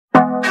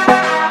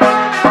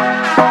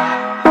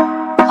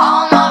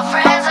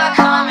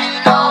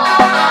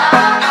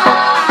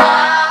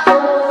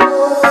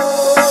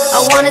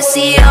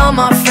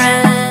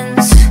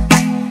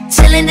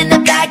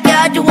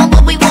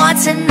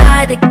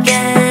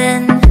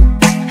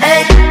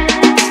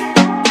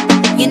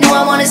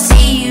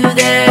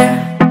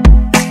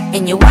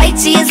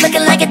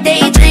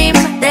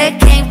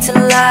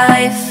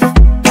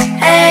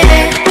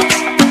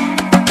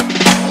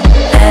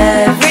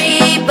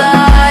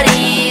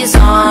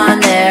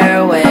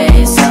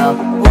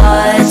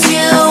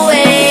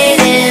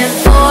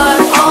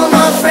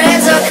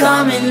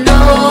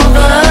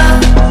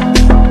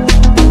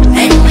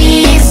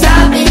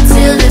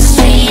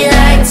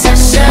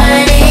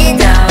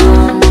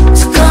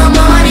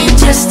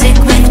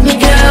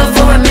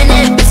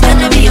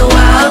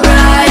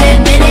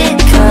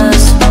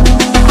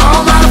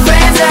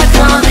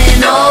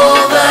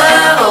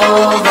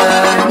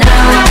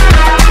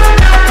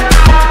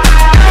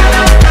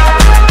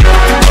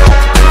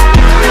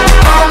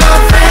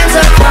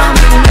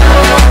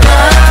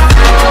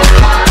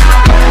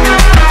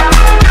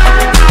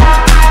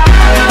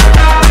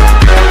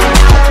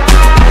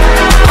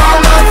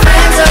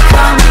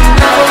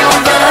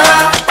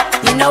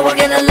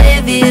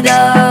give it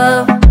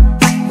up.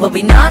 We'll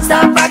be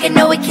non-stop rockin',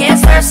 no we can't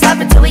start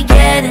stopping till we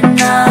get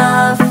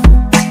enough.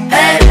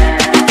 Hey.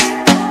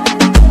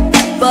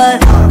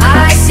 But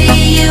I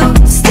see you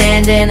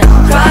standing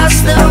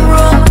across the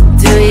room.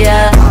 Do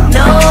ya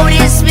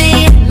notice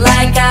me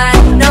like I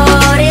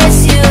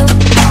notice you?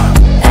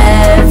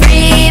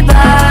 Everybody's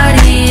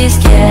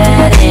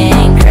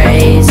getting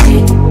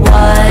crazy.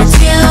 What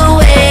you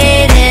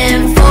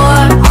waiting for?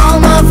 All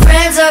my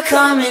friends are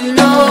coming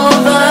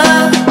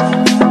over,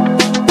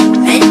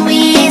 and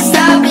we ain't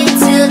stopping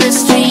till the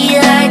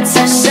streetlights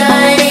are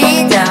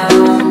shutting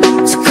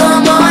down. So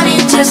come on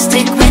and just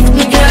stick with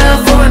me, girl,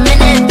 for a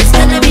minute. It's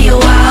gonna be a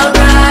wild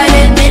ride,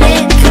 admit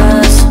it,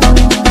 'cause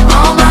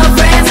all my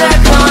friends are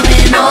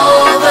coming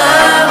over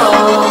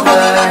now.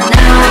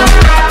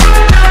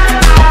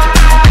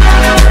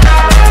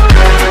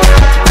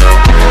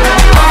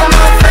 All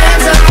my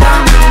friends are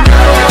coming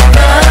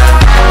over.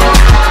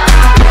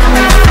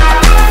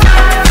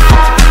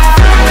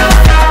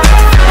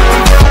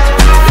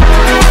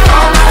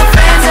 All my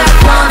friends are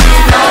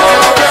coming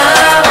over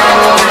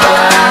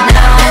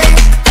now.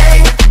 It's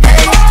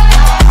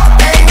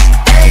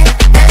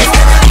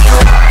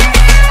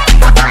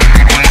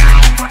gonna be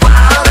a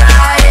wild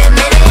ride,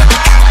 admit it.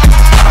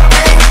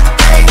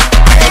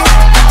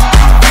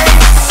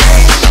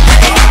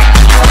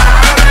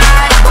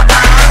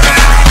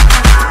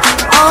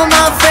 All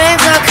my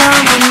friends are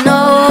coming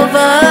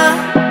over,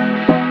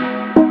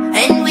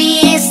 and we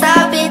ain't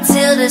stopping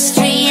till the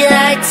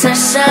streetlights are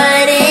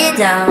shutting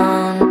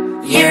down.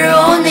 You're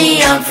only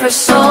young for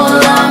so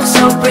long,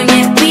 so bring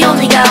it. We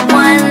only got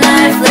one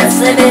life, let's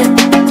live it.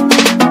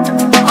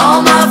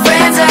 All my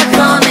friends are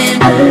coming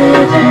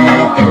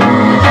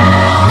over.